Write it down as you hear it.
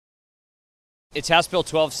It's House Bill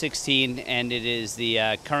 1216, and it is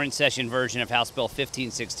the current session version of House Bill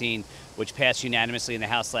 1516, which passed unanimously in the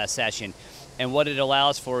House last session. And what it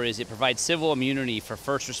allows for is it provides civil immunity for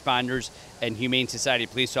first responders and Humane Society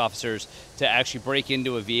police officers to actually break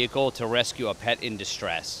into a vehicle to rescue a pet in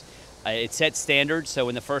distress. It sets standards, so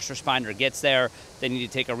when the first responder gets there, they need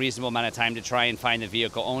to take a reasonable amount of time to try and find the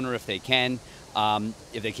vehicle owner if they can.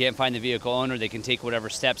 If they can't find the vehicle owner, they can take whatever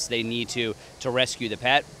steps they need to rescue the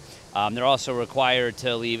pet. They're also required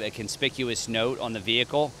to leave a conspicuous note on the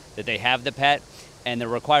vehicle that they have the pet, and they're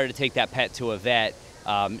required to take that pet to a vet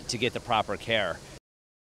to get the proper care.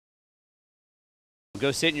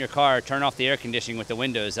 Go sit in your car, turn off the air conditioning with the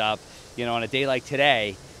windows up, on a day like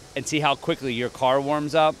today, and see how quickly your car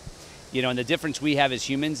warms up. And the difference we have as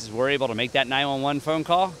humans is we're able to make that 911 phone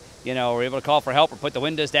call. We're able to call for help or put the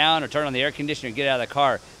windows down or turn on the air conditioner and get out of the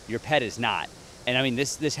car. Your pet is not. And I mean,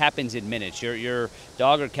 this happens in minutes. Your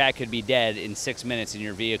dog or cat could be dead in 6 minutes in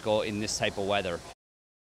your vehicle in this type of weather.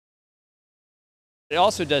 It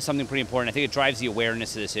also does something pretty important. I think it drives the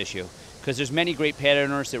awareness of this issue, because there's many great pet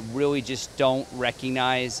owners that really just don't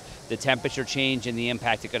recognize the temperature change and the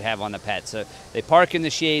impact it could have on the pet. So they park in the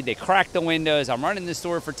shade, they crack the windows, I'm running the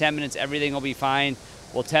store for 10 minutes, everything will be fine.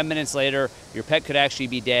 Well, 10 minutes later, your pet could actually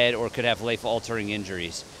be dead or could have life-altering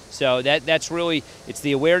injuries. So that's really, it's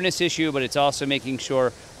the awareness issue, but it's also making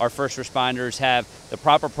sure our first responders have the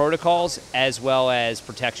proper protocols as well as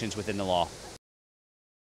protections within the law.